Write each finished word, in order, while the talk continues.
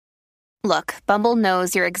Look, Bumble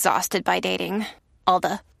knows you're exhausted by dating. All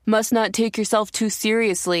the must not take yourself too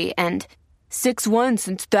seriously and 6'1"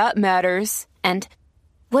 since that matters. And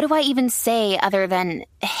what do I even say other than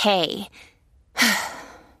hey?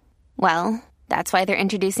 Well, that's why they're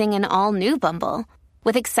introducing an all-new Bumble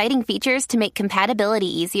with exciting features to make compatibility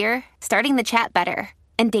easier, starting the chat better,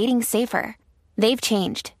 and dating safer. They've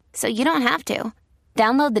changed, so you don't have to.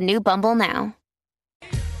 Download the new Bumble now.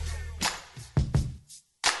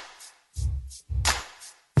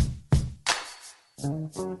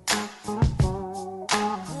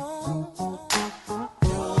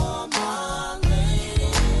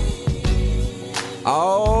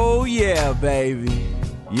 Oh, yeah, baby.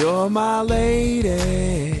 You're my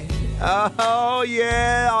lady. Oh,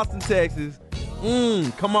 yeah, Austin, Texas.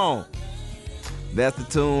 Come on. That's the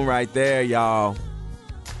tune right there, y'all.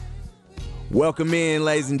 Welcome in,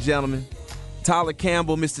 ladies and gentlemen. Tyler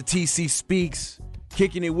Campbell, Mr. TC Speaks,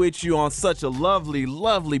 kicking it with you on such a lovely,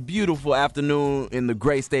 lovely, beautiful afternoon in the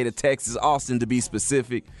great state of Texas, Austin to be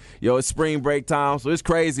specific. Yo, it's spring break time, so it's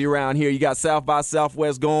crazy around here. You got South by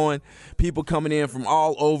Southwest going, people coming in from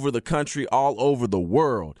all over the country, all over the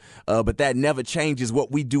world. But that never changes what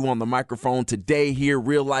we do on the microphone today here,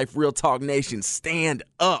 Real Life, Real Talk Nation. Stand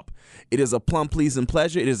up. It is a plum pleasing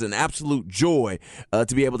pleasure. It is an absolute joy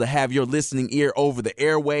to be able to have your listening ear over the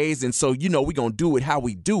airways. And so, we're going to do it how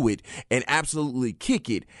we do it and absolutely kick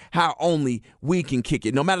it how only we can kick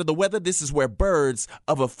it. No matter the weather, this is where birds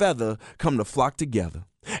of a feather come to flock together.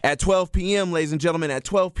 At 12 p.m., ladies and gentlemen, at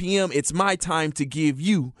 12 p.m., it's my time to give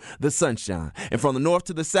you the sunshine. And from the north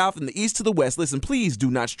to the south and the east to the west, listen, please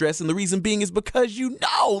do not stress. And the reason being is because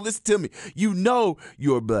listen to me,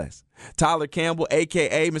 you're blessed. Tyler Campbell,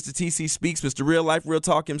 a.k.a. Mr. TC Speaks, Mr. Real Life, Real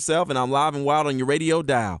Talk himself, and I'm live and wild on your radio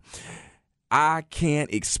dial. I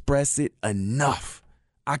can't express it enough.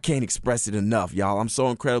 Y'all. I'm so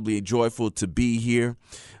incredibly joyful to be here.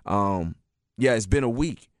 It's been a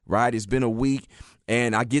week, right? It's been a week.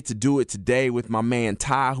 And I get to do it today with my man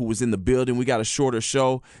Ty, who was in the building. We got a shorter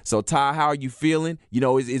show. So, Ty, how are you feeling?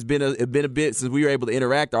 It's been a bit since we were able to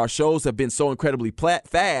interact. Our shows have been so incredibly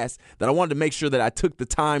fast that I wanted to make sure that I took the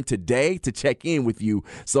time today to check in with you.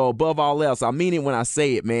 So, above all else, I mean it when I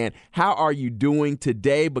say it, man. How are you doing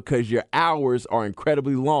today? Because your hours are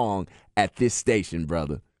incredibly long at this station,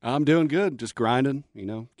 brother. I'm doing good, just grinding,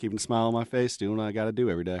 keeping a smile on my face, doing what I got to do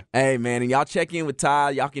every day. Hey, man, and y'all check in with Ty.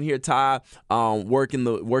 Y'all can hear Ty working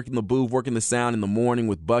the booth, working the sound in the morning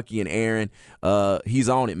with Bucky and Aaron. He's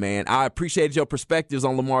on it, man. I appreciated your perspectives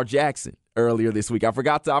on Lamar Jackson earlier this week. I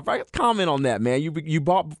forgot to comment on that, man. You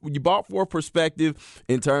bought for a perspective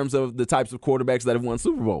in terms of the types of quarterbacks that have won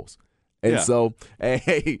Super Bowls. And so,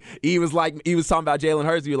 hey, he was talking about Jalen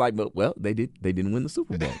Hurts. You were like, well, they didn't win the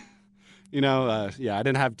Super Bowl. I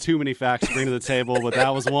didn't have too many facts to bring to the table, but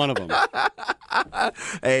that was one of them.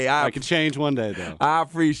 Hey, I could change one day, though. I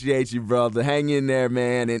appreciate you, brother. Hang in there,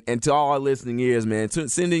 man. And to all our listening ears, man,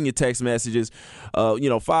 send in your text messages,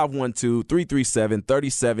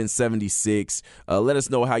 512-337-3776. Let us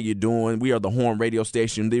know how you're doing. We are the Horn radio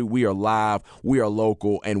station. We are live, we are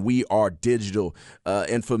local, and we are digital.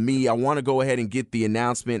 And for me, I want to go ahead and get the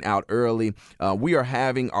announcement out early. We are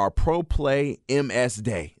having our Pro Play MS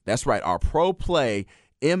Day. That's right, our Pro Play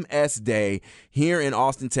MS Day here in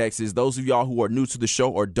Austin, Texas. Those of y'all who are new to the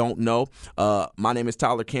show or don't know, my name is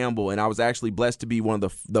Tyler Campbell, and I was actually blessed to be one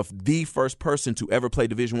of the first person to ever play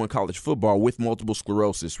Division I college football with multiple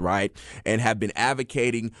sclerosis, right? And have been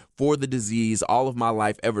advocating for the disease all of my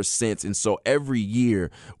life ever since. And so every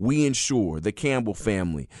year we ensure, the Campbell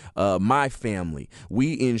family, my family,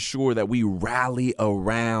 we ensure that we rally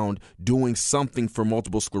around doing something for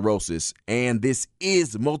multiple sclerosis. And this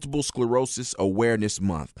is Multiple Sclerosis Awareness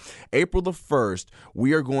Month. April the 1st,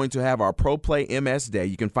 we are going to have our Pro Play MS Day.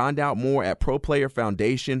 You can find out more at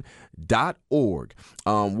proplayerfoundation.org.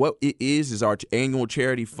 What it is our annual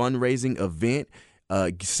charity fundraising event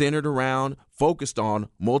centered around, focused on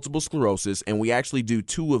multiple sclerosis, and we actually do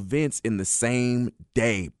 2 events in the same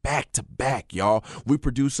day, back to back, y'all. We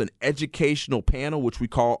produce an educational panel, which we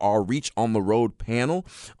call our Reach on the Road panel.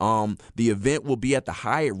 The event will be at the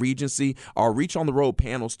Hyatt Regency. Our Reach on the Road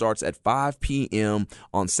panel starts at 5 p.m.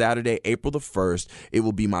 on Saturday, April the 1st. It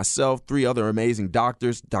will be myself, 3 other amazing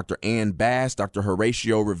doctors, Dr. Ann Bass, Dr.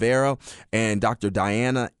 Horatio Rivera, and Dr.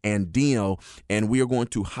 Diana Andino, and we are going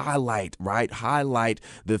to highlight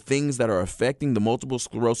the things that are affecting affecting the multiple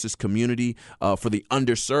sclerosis community, for the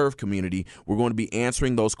underserved community. We're going to be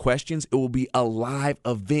answering those questions. It will be a live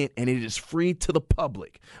event, and it is free to the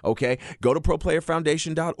public, okay? Go to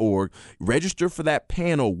proplayerfoundation.org, register for that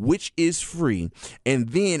panel, which is free, and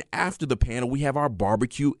then after the panel, we have our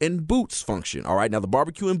barbecue and boots function, all right? Now, the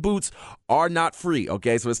barbecue and boots are not free,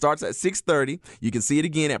 okay? So it starts at 6:30. You can see it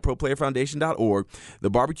again at proplayerfoundation.org. The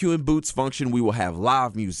barbecue and boots function, we will have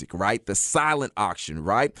live music, right? The silent auction,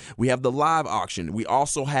 right? We have the live auction. We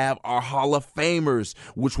also have our Hall of Famers,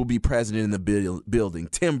 which will be present in the building.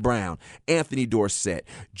 Tim Brown, Anthony Dorsett,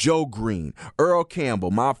 Joe Green, Earl Campbell,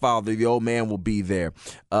 my father, the old man, will be there.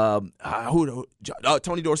 Tony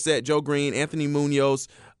Dorsett, Joe Green, Anthony Munoz,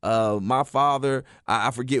 my father, I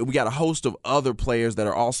forget. We got a host of other players that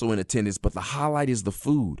are also in attendance, but the highlight is the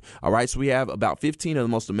food. All right, so we have about 15 of the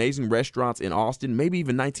most amazing restaurants in Austin, maybe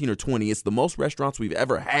even 19 or 20. It's the most restaurants we've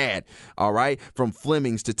ever had. All right, from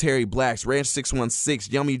Fleming's to Terry Black's, Ranch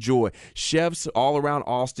 616, Yummy Joy, chefs all around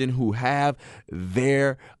Austin who have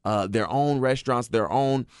their own restaurants, their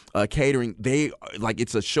own catering.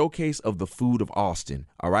 It's a showcase of the food of Austin.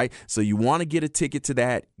 All right, so you want to get a ticket to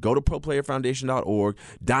that? Go to proplayerfoundation.org.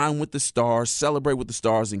 Dine with the stars, celebrate with the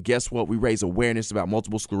stars, and guess what? We raise awareness about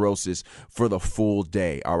multiple sclerosis for the full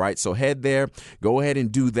day. All right, so head there, go ahead and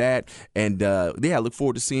do that, and I look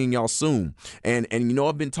forward to seeing y'all soon. And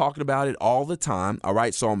I've been talking about it all the time. All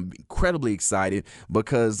right, so I'm incredibly excited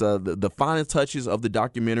because the final touches of the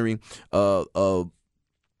documentary for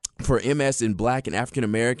MS in Black and African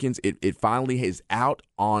Americans, it finally is out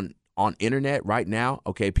on internet right now.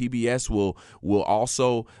 Okay, PBS will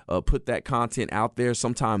also put that content out there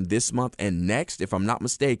sometime this month and next, if I'm not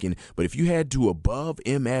mistaken. But if you head to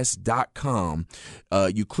abovms.com,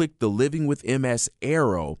 you click the Living with MS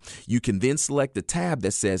arrow, you can then select the tab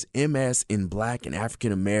that says MS in Black and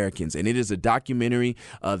African Americans, and it is a documentary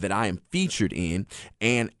that I am featured in.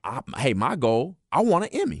 And my goal, I want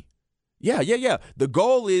an Emmy. Yeah. The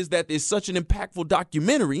goal is that it's such an impactful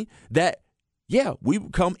documentary that we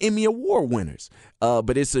become Emmy Award winners.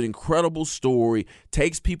 But it's an incredible story,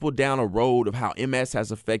 takes people down a road of how MS has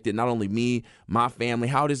affected not only me, my family,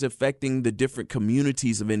 how it is affecting the different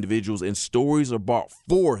communities of individuals, and stories are brought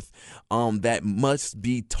forth that must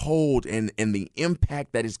be told, and the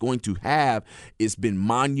impact that it's going to have has been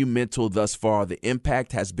monumental thus far. The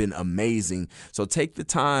impact has been amazing. So take the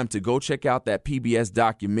time to go check out that PBS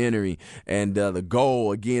documentary, and the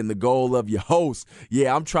goal of your host,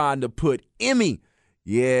 I'm trying to put Emmy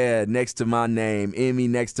next to my name. Emmy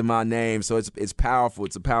next to my name. So it's powerful.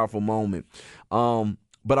 It's a powerful moment.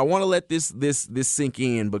 But I want to let this sink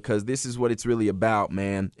in, because this is what it's really about,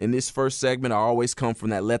 man. In this first segment, I always come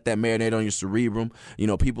from that let that marinate on your cerebrum.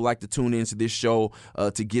 People like to tune into this show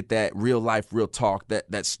to get that real life, real talk,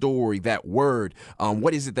 that story, that word.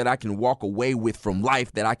 What is it that I can walk away with from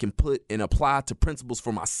life that I can put and apply to principles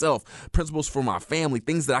for myself, principles for my family,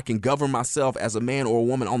 things that I can govern myself as a man or a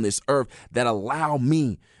woman on this earth that allow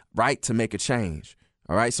me, right, to make a change.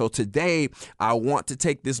 All right, so today I want to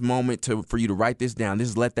take this moment for you to write this down. This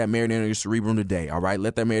is Let That Marinate on Your Cerebrum today, all right?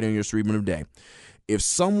 Let that marinate on your cerebrum today. If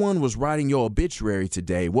someone was writing your obituary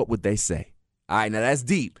today, what would they say? All right, now that's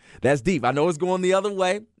deep. That's deep. I know it's going the other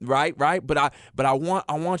way, right? But I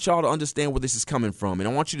want y'all to understand where this is coming from, and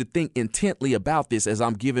I want you to think intently about this as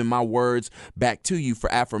I'm giving my words back to you for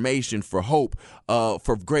affirmation, for hope,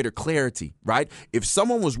 for greater clarity, right? If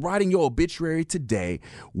someone was writing your obituary today,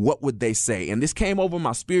 what would they say? And this came over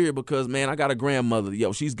my spirit because, man, I got a grandmother.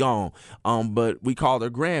 She's gone, but we called her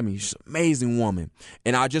Grammy. She's an amazing woman,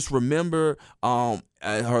 and I just remember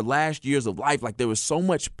her last years of life, like there was so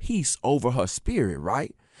much peace over her spirit,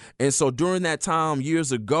 right? And so during that time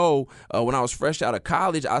years ago, when I was fresh out of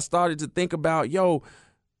college, I started to think about,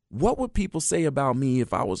 what would people say about me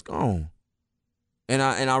if I was gone? And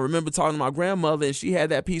I remember talking to my grandmother, and she had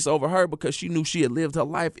that peace over her because she knew she had lived her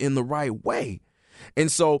life in the right way.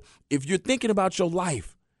 And so if you're thinking about your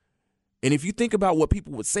life, and if you think about what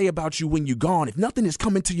people would say about you when you're gone, if nothing is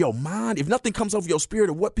coming to your mind, if nothing comes over your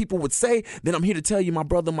spirit of what people would say, then I'm here to tell you, my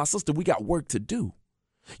brother, my sister, we got work to do.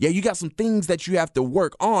 You got some things that you have to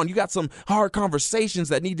work on. You got some hard conversations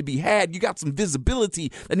that need to be had. You got some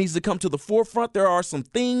visibility that needs to come to the forefront. There are some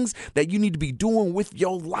things that you need to be doing with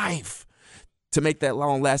your life to make that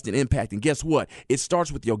long-lasting impact. And guess what? It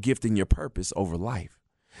starts with your gift and your purpose over life.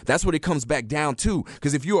 That's what it comes back down to.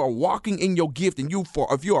 Because if you are walking in your gift and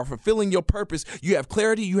if you are fulfilling your purpose, you have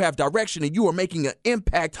clarity, you have direction, and you are making an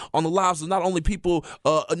impact on the lives of not only people,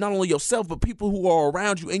 not only yourself, but people who are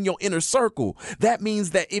around you in your inner circle. That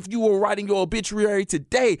means that if you were writing your obituary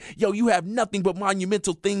today, you have nothing but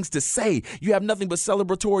monumental things to say. You have nothing but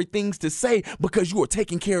celebratory things to say because you are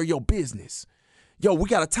taking care of your business. We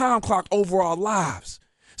got a time clock over our lives.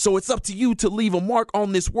 So it's up to you to leave a mark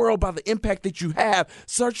on this world by the impact that you have.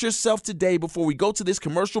 Search yourself today before we go to this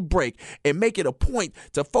commercial break and make it a point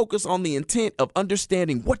to focus on the intent of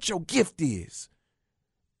understanding what your gift is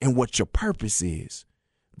and what your purpose is.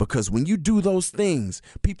 Because when you do those things,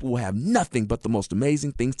 people will have nothing but the most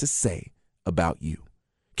amazing things to say about you.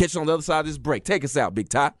 Catch you on the other side of this break. Take us out, Big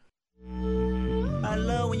Ty. I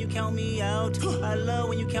love when you count me out. I love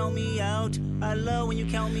when you count me out. I love when you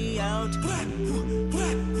count me out.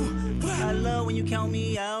 I love when you count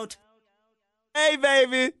me out. Hey,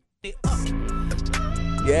 baby.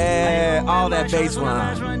 Yeah, all that bass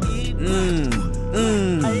line.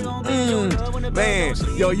 Man,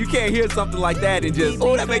 you can't hear something like that and just,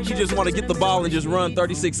 that makes you just want to get the ball and just run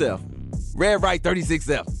 36F. Red, right,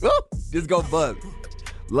 36F. Just go buzz.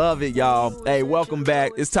 Love it, y'all. Hey, welcome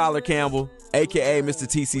back. It's Tyler Campbell, a.k.a. Mr.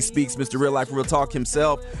 TC Speaks, Mr. Real Life Real Talk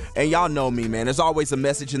himself. And y'all know me, man. There's always a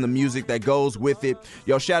message in the music that goes with it.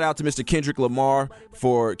 Shout out to Mr. Kendrick Lamar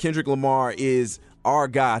Kendrick Lamar is our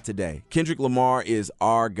guy today. Kendrick Lamar is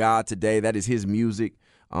our guy today. That is his music.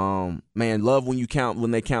 Man, love when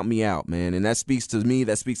they count me out, man. And that speaks to me.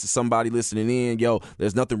 That speaks to somebody listening in.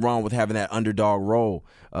 There's nothing wrong with having that underdog role.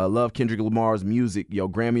 Love Kendrick Lamar's music.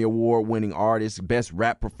 Grammy Award winning artist, best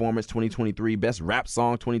rap performance 2023, best rap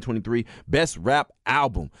song 2023, best rap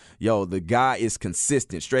album. The guy is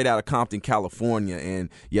consistent, straight out of Compton, California. And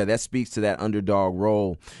that speaks to that underdog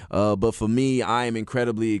role. But for me, I am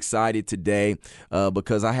incredibly excited today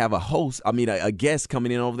because I have a guest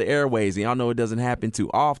coming in over the airways. And y'all know it doesn't happen too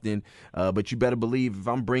often, but you better believe if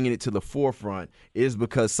I'm bringing it to the forefront, it is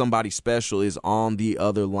because somebody special is on the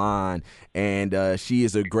other line. And she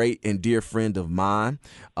is a great and dear friend of mine.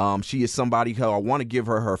 She is somebody who I want to give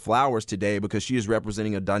her flowers today because she is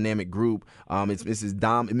representing a dynamic group. It's Miss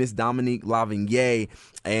Dominique Lavigny,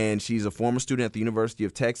 and she's a former student at the University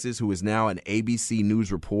of Texas who is now an ABC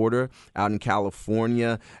News reporter out in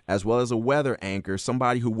California, as well as a weather anchor,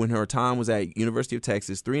 somebody who, when her time was at University of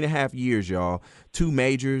Texas, 3.5 years, y'all, 2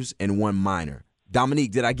 majors and 1 minor.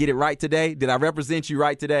 Dominique, did I get it right today? Did I represent you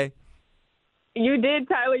right today? You did,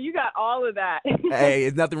 Tyler. You got all of that. Hey,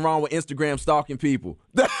 there's nothing wrong with Instagram stalking people.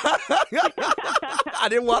 I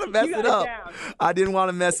didn't want to mess it up. I didn't want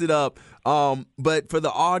to mess it up. But for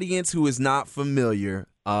the audience who is not familiar,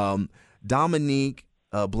 Dominique,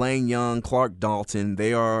 Blaine Young, Clark Dalton,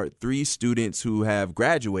 they are 3 students who have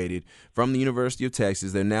graduated from the University of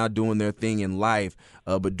Texas. They're now doing their thing in life.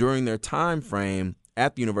 But during their time frame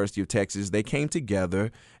at the University of Texas, they came together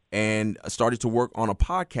and started to work on a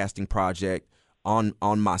podcasting project on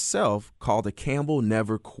myself called The Campbell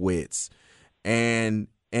Never Quits. And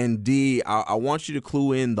D, I want you to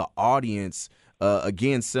clue in the audience,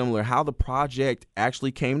 again, similar, how the project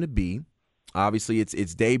actually came to be. Obviously, it's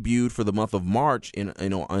debuted for the month of March in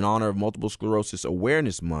honor of Multiple Sclerosis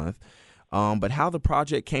Awareness Month, but how the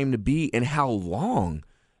project came to be and how long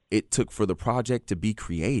it took for the project to be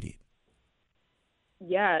created.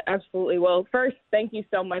 Yeah, absolutely. Well, first, thank you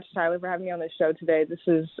so much, Tyler, for having me on the show today. This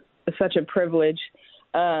is such a privilege.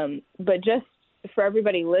 But just for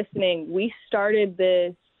everybody listening, we started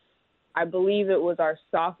this, I believe it was our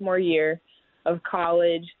sophomore year of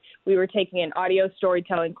college. We were taking an audio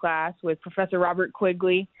storytelling class with Professor Robert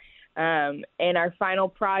Quigley, and our final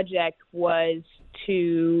project was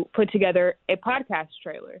to put together a podcast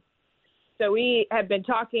trailer. So we had been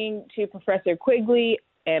talking to Professor Quigley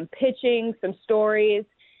and pitching some stories.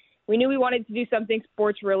 We knew we wanted to do something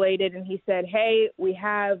sports related, and he said, hey, we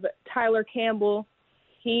have Tyler Campbell.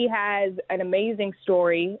 He has an amazing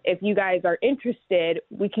story. If you guys are interested,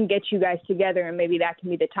 we can get you guys together, and maybe that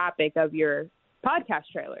can be the topic of your podcast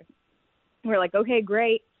trailer. We're like, okay,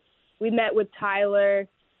 great. We met with Tyler,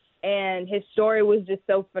 and his story was just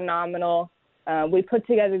so phenomenal. We put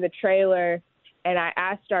together the trailer, and I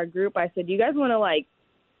asked our group, I said, do you guys want to,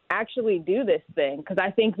 actually do this thing? Because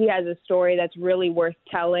I think he has a story that's really worth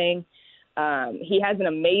telling. He has an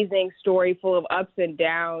amazing story full of ups and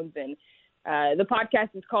downs, and the podcast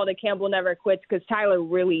is called A Campbell Never Quits because Tyler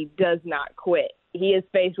really does not quit. He is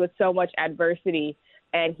faced with so much adversity,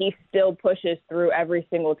 and he still pushes through every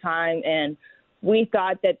single time. And we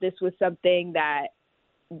thought that this was something that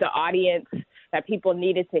the audience, that people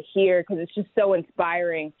needed to hear because it's just so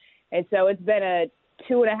inspiring. And so it's been a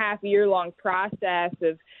 2.5-year-long process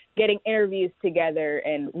of getting interviews together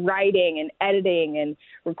and writing and editing and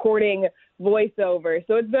recording voiceover.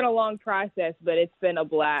 So it's been a long process, but it's been a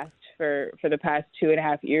blast for the past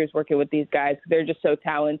 2.5 years working with these guys. They're just so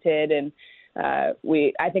talented, and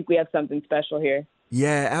I think we have something special here.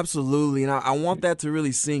 Yeah, absolutely. And I want that to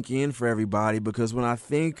really sink in for everybody, because when I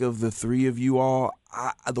think of the three of you all,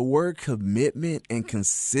 the word commitment and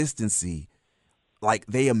consistency, like,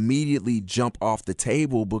 they immediately jump off the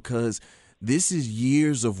table, because this is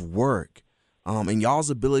years of work. And y'all's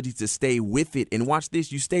ability to stay with it. And watch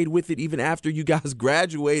this, you stayed with it even after you guys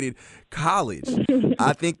graduated college.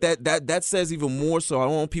 I think that says even more so. I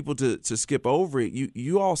don't want people to skip over it.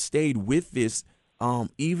 You all stayed with this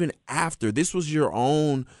even after. This was your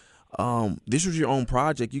own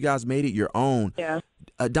project. You guys made it your own. Yeah.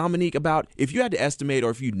 Dominique, about, if you had to estimate,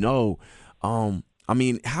 or if you know, I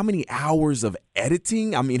mean, how many hours of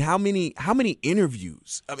editing? I mean, how many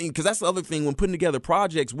interviews? I mean, because that's the other thing, when putting together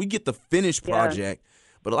projects, we get the finished project,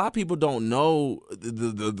 but a lot of people don't know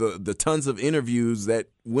the tons of interviews that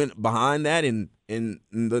went behind that, and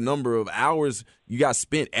the number of hours you guys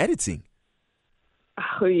spent editing.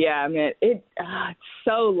 Oh yeah, man, it's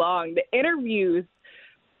so long. The interviews,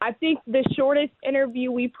 I think the shortest interview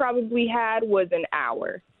we probably had was an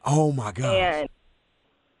hour. Oh my gosh. And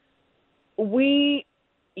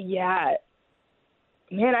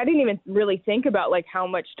man, I didn't even really think about like how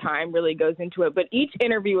much time really goes into it, but each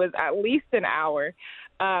interview was at least an hour.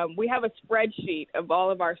 We have a spreadsheet of all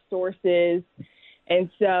of our sources, and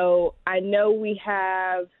so I know we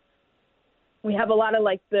have a lot of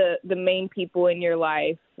like the main people in your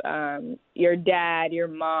life, your dad, your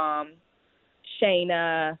mom,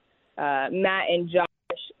 Shayna, Matt and Josh.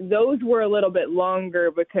 Those were a little bit longer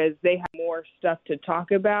because they have more stuff to talk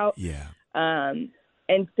about. Yeah.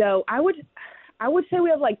 And so I would say we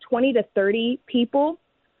have like 20 to 30 people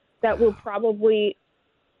that were probably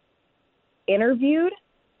interviewed.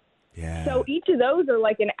 Yeah. So each of those are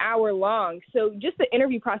like an hour long. So just the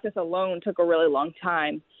interview process alone took a really long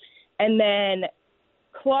time. And then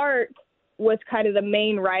Clark was kind of the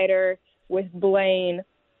main writer with Blaine.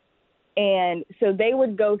 And so they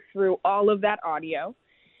would go through all of that audio,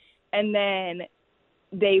 and then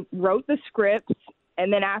they wrote the scripts.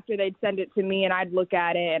 And then after, they'd send it to me, and I'd look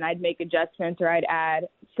at it, and I'd make adjustments, or I'd add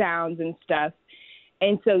sounds and stuff.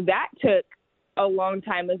 And so that took a long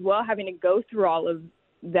time as well, having to go through all of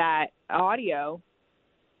that audio.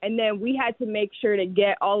 And then we had to make sure to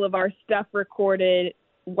get all of our stuff recorded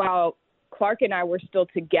while Clark and I were still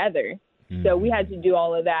together. Mm-hmm. So we had to do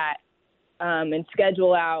all of that and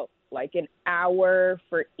schedule out like an hour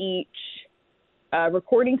for each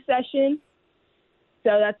recording session.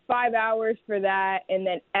 So that's 5 hours for that. And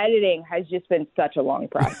then editing has just been such a long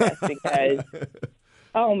process because,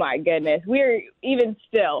 oh my goodness, we're even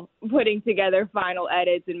still putting together final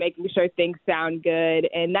edits and making sure things sound good.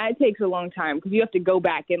 And that takes a long time because you have to go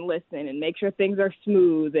back and listen and make sure things are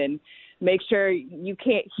smooth and make sure you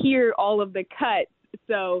can't hear all of the cuts.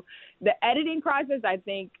 So the editing process, I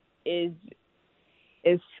think, is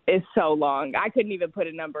so long. I couldn't even put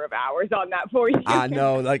a number of hours on that for you. I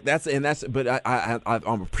know, like but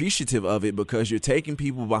I'm appreciative of it because you're taking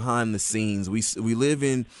people behind the scenes. We live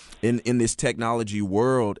in this technology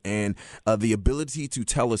world, and the ability to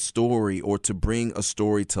tell a story or to bring a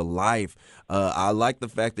story to life. I like the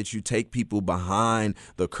fact that you take people behind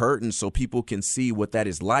the curtain so people can see what that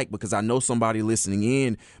is like, because I know somebody listening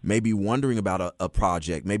in may be wondering about a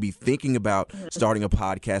project, maybe thinking about starting a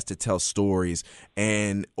podcast to tell stories,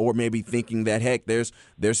 or maybe thinking that, heck, there's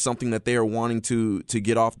something that they are wanting to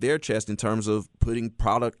get off their chest in terms of putting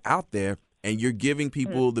product out there. And you're giving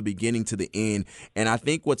people the beginning to the end. And I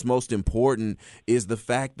think what's most important is the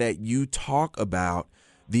fact that you talk about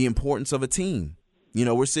the importance of a team. You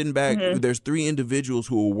know, we're sitting back. There's 3 individuals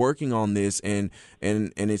who are working on this, and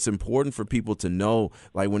it's important for people to know,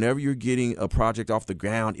 like, whenever you're getting a project off the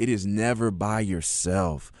ground, it is never by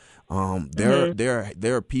yourself. There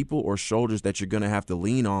are people or shoulders that you're going to have to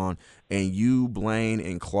lean on, and you, Blaine,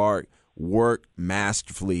 and Clark work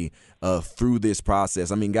masterfully through this process.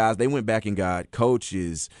 I mean, guys, they went back and got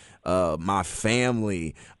coaches, my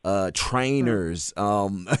family, trainers.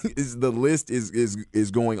 The list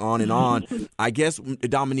is going on and on. I guess,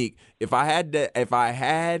 Dominique, if I had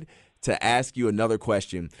to ask you another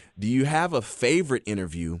question, do you have a favorite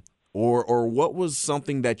interview, or what was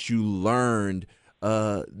something that you learned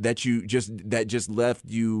that just left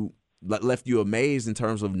you amazed in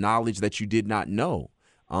terms of knowledge that you did not know?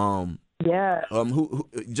 Who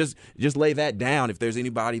just lay that down if there's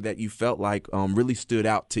anybody that you felt like really stood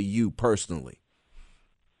out to you personally.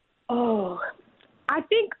 Oh, I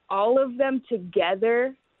think all of them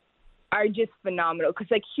together are just phenomenal because,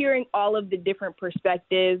 like, hearing all of the different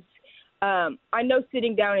perspectives, I know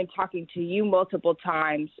sitting down and talking to you multiple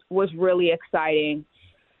times was really exciting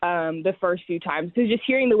the first few times. So just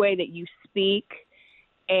hearing the way that you speak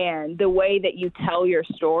and the way that you tell your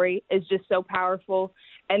story is just so powerful.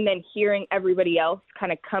 And then hearing everybody else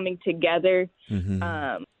kind of coming together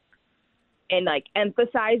and, like,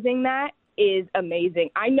 emphasizing that is amazing.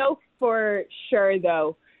 I know for sure,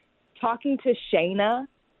 though, talking to Shayna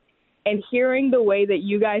and hearing the way that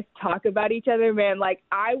you guys talk about each other, man, like,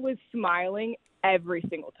 I was smiling every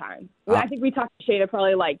single time. I think we talked to Shayna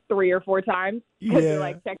probably like 3 or 4 times because of,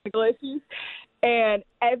 like, technical issues. And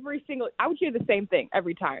I would hear the same thing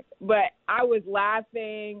every time. But I was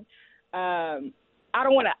laughing. I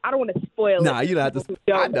don't want to spoil it. Nah, you don't have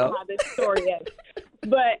to. I know how this story is.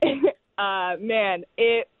 But man,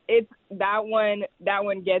 it's that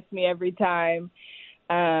one gets me every time.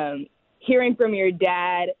 Hearing from your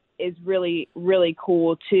dad is really, really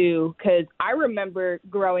cool too, because I remember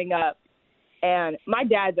growing up, and my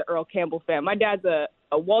dad's an Earl Campbell fan. My dad's a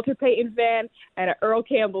Walter Payton fan and an Earl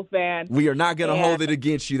Campbell fan. We are not going to hold it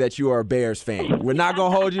against you that you are a Bears fan. We're not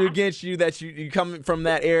going to hold it against you that you come from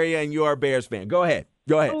that area and you are a Bears fan. Go ahead.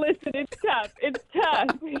 Listen, it's tough. It's tough.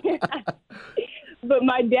 But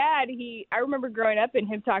my dad, I remember growing up and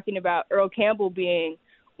him talking about Earl Campbell being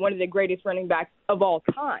one of the greatest running backs of all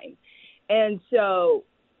time. And so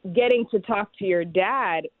getting to talk to your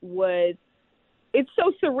dad it's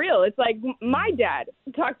so surreal. It's like my dad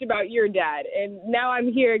talked about your dad, and now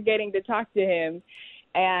I'm here getting to talk to him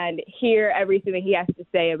and hear everything that he has to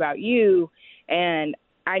say about you. And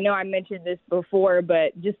I know I mentioned this before,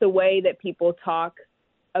 but just the way that people talk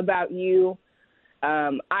about you,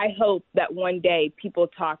 I hope that one day people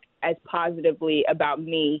talk as positively about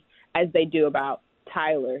me as they do about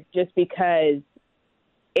Tyler, just because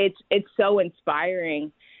it's so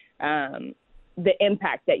inspiring, the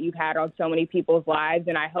impact that you've had on so many people's lives,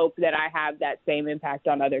 and I hope that I have that same impact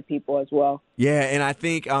on other people as well. Yeah, and I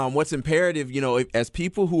think what's imperative, as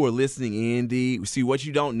people who are listening in, see, what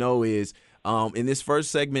you don't know is in this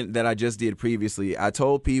first segment that I just did previously, I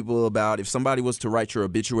told people about if somebody was to write your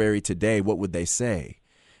obituary today, what would they say?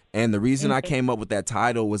 And the reason I came up with that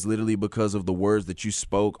title was literally because of the words that you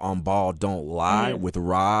spoke on Ball Don't Lie with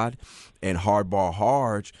Rod and Hardball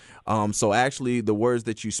Harge. So actually the words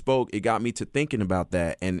that you spoke, it got me to thinking about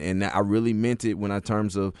that. And I really meant it when I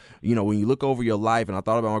terms of, when you look over your life, and I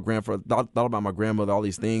thought about my grandfather, thought about my grandmother, all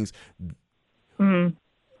these things.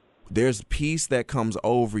 There's peace that comes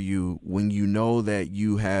over you when you know that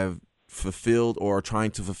you have fulfilled or are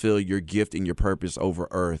trying to fulfill your gift and your purpose over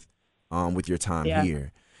earth with your time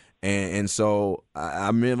here. And so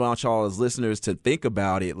I really want y'all as listeners to think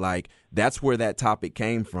about it like that's where that topic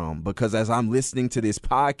came from. Because as I'm listening to this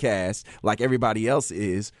podcast, like everybody else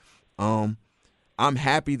is, I'm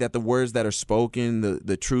happy that the words that are spoken,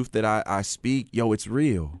 the truth that I speak, it's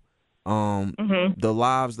real. The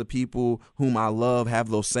lives, the people whom I love have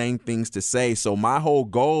those same things to say. So my whole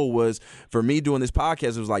goal was for me doing this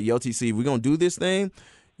podcast, it was like, TC, we're going to do this thing.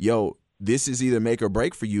 This is either make or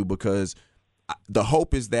break for you, because the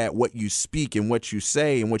hope is that what you speak and what you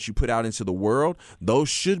say and what you put out into the world, those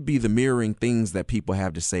should be the mirroring things that people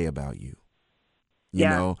have to say about you. You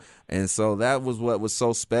know? And so that was what was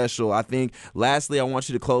so special. I think, lastly, I want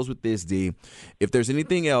you to close with this, D. If there's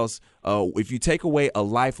anything else, if you take away a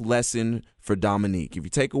life lesson for Dominique, if you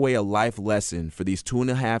take away a life lesson for these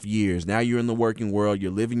 2.5 years, now you're in the working world, you're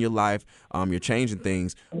living your life, you're changing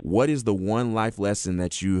things, what is the one life lesson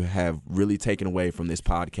that you have really taken away from this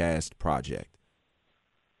podcast project?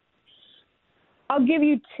 I'll give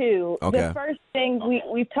you 2. Okay. The first thing,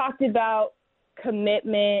 we've talked about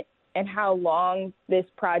commitment and how long this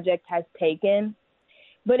project has taken,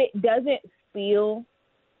 but it doesn't feel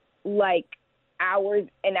like hours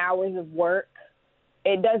and hours of work.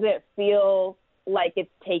 It doesn't feel like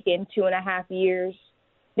it's taken 2.5 years,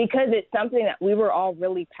 because it's something that we were all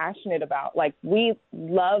really passionate about. Like, we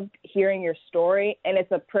loved hearing your story, and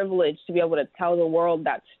it's a privilege to be able to tell the world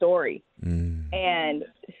that story. And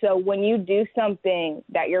so when you do something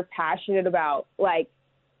that you're passionate about, like,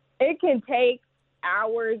 it can take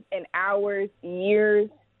hours and hours, years.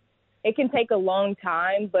 It can take a long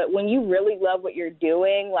time, but when you really love what you're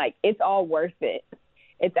doing, like, it's all worth it.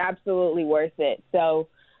 It's absolutely worth it. So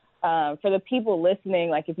for the people listening,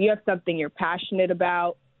 like, if you have something you're passionate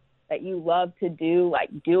about that you love to do, like,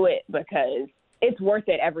 do it, because it's worth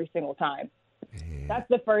it every single time. That's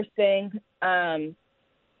the first thing.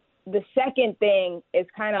 The second thing is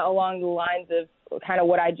kind of along the lines of kind of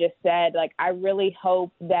what I just said. Like, I really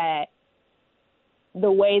hope that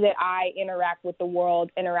the way that I interact with the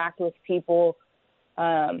world, interact with people,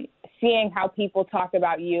 seeing how people talk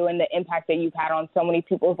about you and the impact that you've had on so many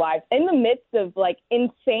people's lives in the midst of like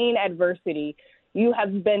insane adversity. You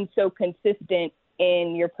have been so consistent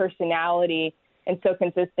in your personality and so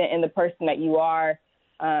consistent in the person that you are,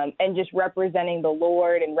 and just representing the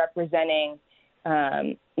Lord and representing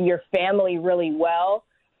your family really well.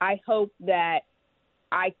 I hope that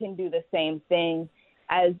I can do the same thing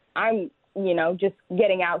as I'm, just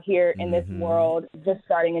getting out here in this world, just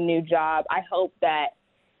starting a new job. I hope that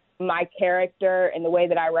my character and the way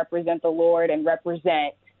that I represent the Lord and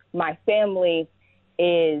represent my family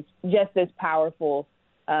is just as powerful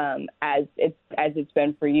as it's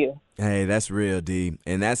been for you. Hey, that's real, D.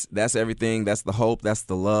 And that's everything. That's the hope. That's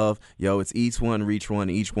the love. Yo, it's each one, reach one,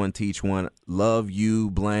 each one, teach one. Love you,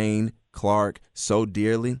 Blaine, Clark, so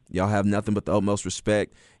dearly. Y'all have nothing but the utmost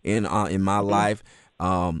respect in my life.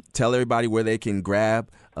 Tell everybody where they can grab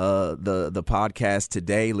the podcast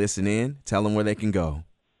today. Listen in. Tell them where they can go.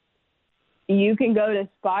 You can go to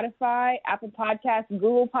Spotify, Apple Podcasts,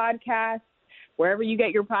 Google Podcasts, wherever you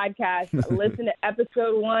get your podcasts. Listen to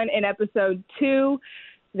episode 1 and episode 2.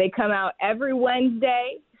 They come out every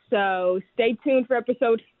Wednesday, so stay tuned for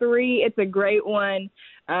episode 3. It's a great one.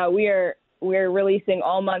 We're releasing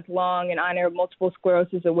all month long in honor of Multiple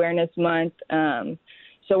Sclerosis Awareness Month. So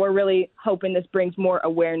we're really hoping this brings more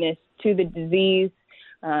awareness to the disease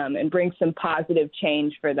and brings some positive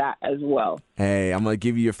change for that as well. Hey, I'm going to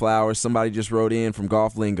give you your flowers. Somebody just wrote in from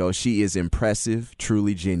Golf Lingo. She is impressive,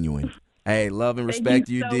 truly genuine. Hey, love and respect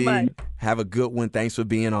you, so D. much. Have a good one. Thanks for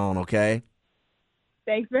being on, okay?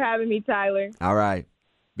 Thanks for having me, Tyler. All right.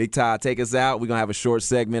 Big Ty, take us out. We're going to have a short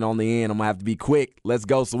segment on the end. I'm going to have to be quick. Let's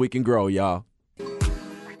go so we can grow, y'all.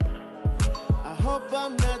 I hope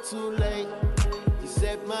I'm not too late to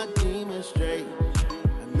set my demons straight.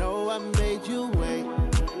 I know I made you wait,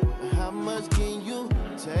 but how much can you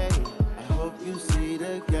take? I hope you see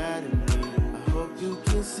the God in me. I hope you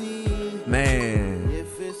can see it. Man,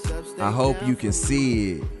 I hope you can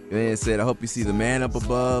see it. Man said, I hope you see the man up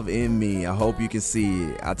above in me. I hope you can see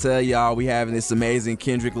it. I tell y'all, we having this amazing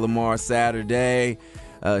Kendrick Lamar Saturday.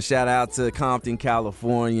 Shout out to Compton,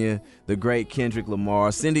 California, the great Kendrick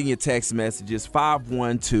Lamar. Sending your text messages,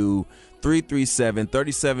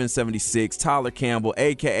 512-337-3776. Tyler Campbell,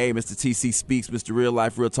 a.k.a. Mr. TC Speaks, Mr. Real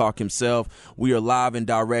Life, Real Talk himself. We are live and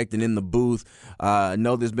direct and in the booth. I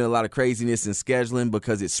know there's been a lot of craziness in scheduling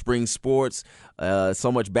because it's spring sports.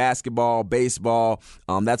 So much basketball, baseball.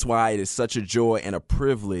 That's why it is such a joy and a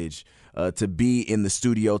privilege to be in the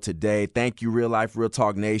studio today. Thank you, Real Life, Real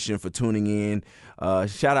Talk Nation, for tuning in.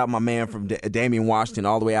 Shout out my man from Damien, Washington,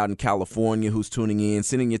 all the way out in California, who's tuning in.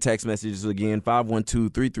 Sending your text messages again,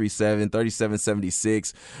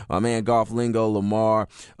 512-337-3776. My man, Golf Lingo, Lamar.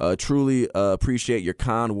 Truly appreciate your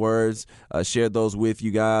kind words. Shared those with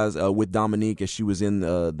you guys, with Dominique, as she was in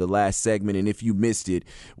the last segment. And if you missed it,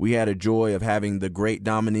 we had a joy of having the great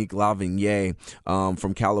Dominique Lavigny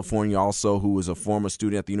from California also, who was a former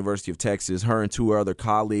student at the University of Texas. Her and two other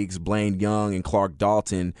colleagues, Blaine Young and Clark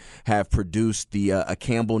Dalton, have produced the A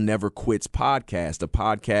Campbell Never Quits podcast, a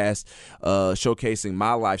podcast showcasing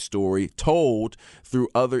my life story told through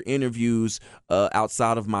other interviews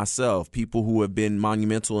outside of myself, people who have been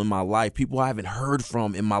monumental in my life, people I haven't heard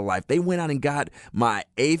from in my life. They went out and got my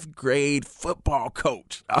 8th grade football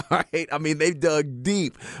coach. All right. I mean, they dug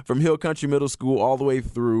deep from Hill Country Middle School all the way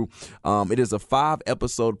through. It is a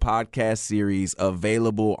 5-episode podcast series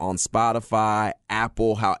available on Spotify,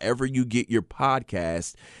 Apple, however you get your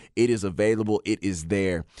podcast. It is available. It is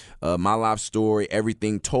there. My life story,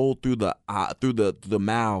 everything told through the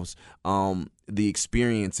mouths, the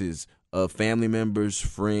experiences of family members,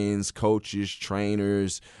 friends, coaches,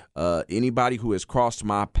 trainers, anybody who has crossed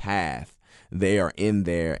my path. They are in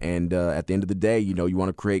there. And at the end of the day, you want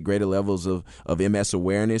to create greater levels of MS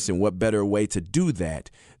awareness. And what better way to do that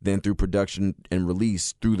than through production and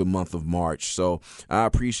release through the month of March. So I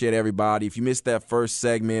appreciate everybody. If you missed that first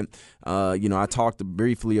segment, I talked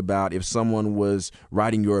briefly about if someone was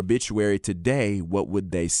writing your obituary today, what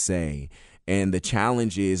would they say? And the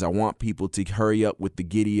challenge is I want people to hurry up with the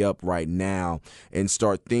giddy up right now and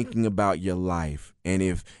start thinking about your life. And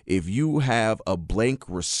if you have a blank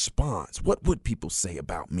response, what would people say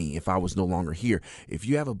about me if I was no longer here? If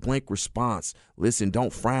you have a blank response, listen,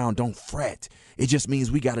 don't frown, don't fret. It just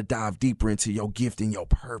means we got to dive deeper into your gift and your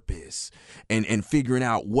purpose and figuring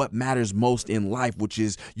out what matters most in life, which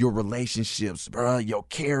is your relationships, your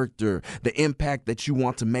character, the impact that you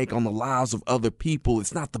want to make on the lives of other people.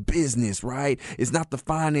 It's not the business, right? It's not the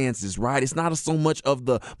finances, right? It's not so much of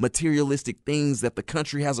the materialistic things that the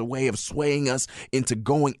country has a way of swaying us into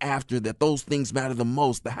going after that. Those things matter the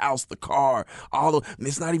most, the house, the car,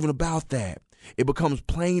 it's not even about that. It becomes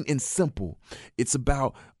plain and simple. It's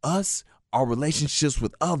about us, our relationships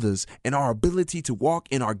with others, and our ability to walk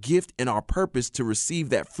in our gift and our purpose to receive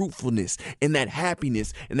that fruitfulness and that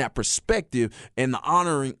happiness and that perspective and the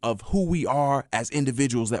honoring of who we are as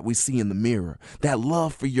individuals that we see in the mirror. That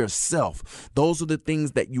love for yourself. Those are the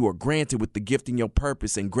things that you are granted with the gift and your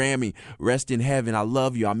purpose. And Grammy, rest in heaven. I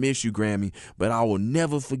love you. I miss you, Grammy. But I will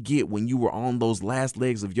never forget when you were on those last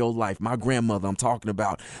legs of your life. My grandmother, I'm talking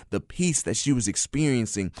about the peace that she was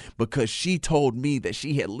experiencing because she told me that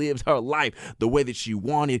she had lived her life the way that she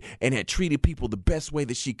wanted and had treated people the best way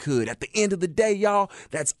that she could. At the end of the day, y'all,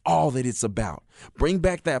 that's all that it's about. Bring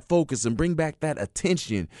back that focus and bring back that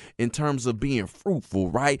attention in terms of being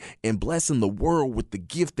fruitful, right? And blessing the world with the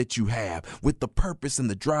gift that you have, with the purpose and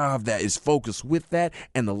the drive that is focused with that,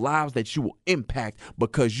 and the lives that you will impact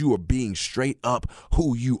because you are being straight up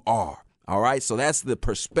who you are. All right, so that's the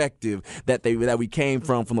perspective that we came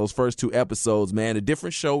from those first two episodes, man. A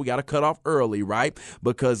different show. We got to cut off early, right?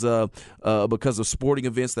 Because of sporting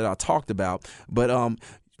events that I talked about. But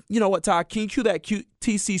you know what, Ty? Can you cue that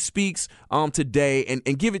TC Speaks today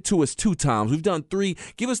and give it to us 2 times? We've done 3.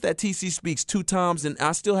 Give us that TC Speaks 2 times, and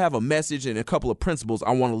I still have a message and a couple of principles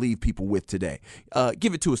I want to leave people with today.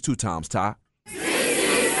 Give it to us 2 times, Ty.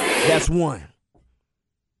 That's 1.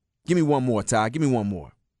 Give me one more, Ty. Give me one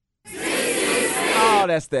more. Oh,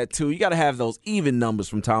 that's that 2. You got to have those even numbers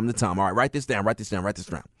from time to time. All right, write this down.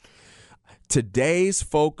 Today's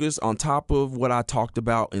focus, on top of what I talked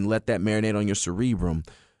about, and let that marinate on your cerebrum,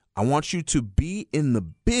 I want you to be in the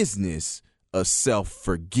business of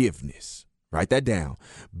self-forgiveness. Write that down.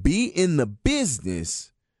 Be in the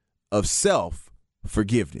business of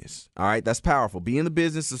self-forgiveness. All right, that's powerful. Be in the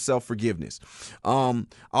business of self-forgiveness. I'll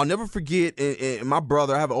never forget, my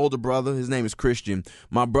brother, I have an older brother. His name is Christian.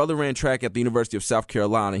 My brother ran track at the University of South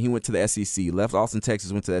Carolina. He went to the SEC, left Austin,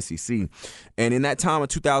 Texas, went to the SEC. And in that time of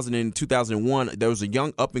 2000 and 2001, there was a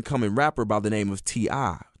young up-and-coming rapper by the name of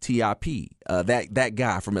T.I.P., that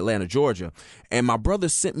guy from Atlanta, Georgia. And my brother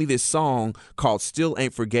sent me this song called Still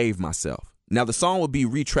Ain't Forgave Myself. Now, the song would be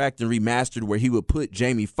retracked and remastered where he would put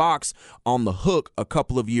Jamie Foxx on the hook a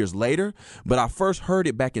couple of years later. But I first heard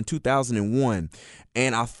it back in 2001.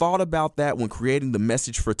 And I thought about that when creating the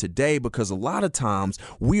message for today, because a lot of times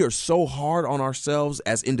we are so hard on ourselves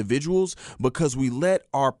as individuals because we let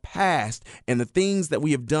our past and the things that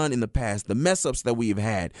we have done in the past, the mess ups that we have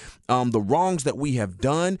had, the wrongs that we have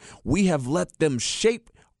done, we have let them shape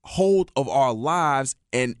hold of our lives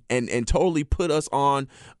and totally put us on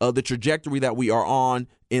the trajectory that we are on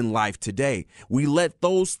in life today. We let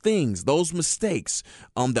those things, those mistakes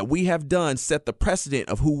that we have done set the precedent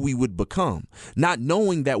of who we would become, not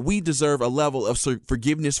knowing that we deserve a level of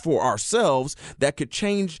forgiveness for ourselves that could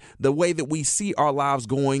change the way that we see our lives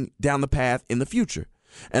going down the path in the future.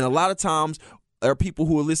 And a lot of times, there are people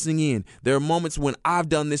who are listening in. There are moments when I've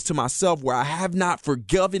done this to myself where I have not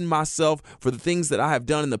forgiven myself for the things that I have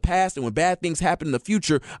done in the past. And when bad things happen in the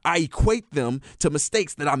future, I equate them to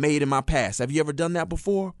mistakes that I made in my past. Have you ever done that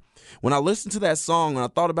before? When I listened to that song and I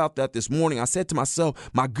thought about that this morning, I said to myself,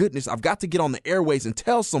 my goodness, I've got to get on the airways and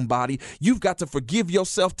tell somebody you've got to forgive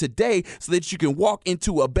yourself today so that you can walk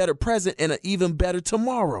into a better present and an even better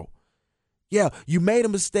tomorrow. Yeah, you made a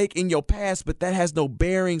mistake in your past, but that has no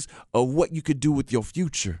bearings of what you could do with your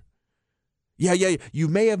future. Yeah, you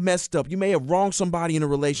may have messed up. You may have wronged somebody in a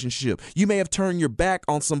relationship. You may have turned your back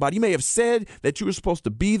on somebody. You may have said that you were supposed to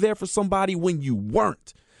be there for somebody when you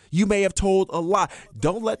weren't. You may have told a lie.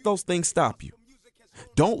 Don't let those things stop you.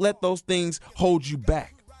 Don't let those things hold you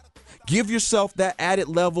back. Give yourself that added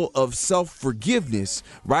level of self-forgiveness,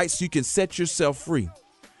 right, so you can set yourself free.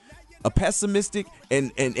 A pessimistic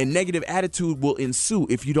and negative attitude will ensue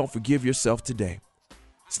if you don't forgive yourself today.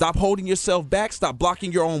 Stop holding yourself back. Stop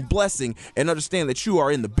blocking your own blessing and understand that you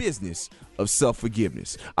are in the business of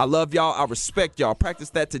self-forgiveness. I love y'all. I respect y'all. Practice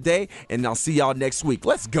that today, and I'll see y'all next week.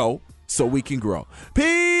 Let's go so we can grow.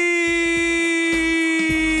 Peace.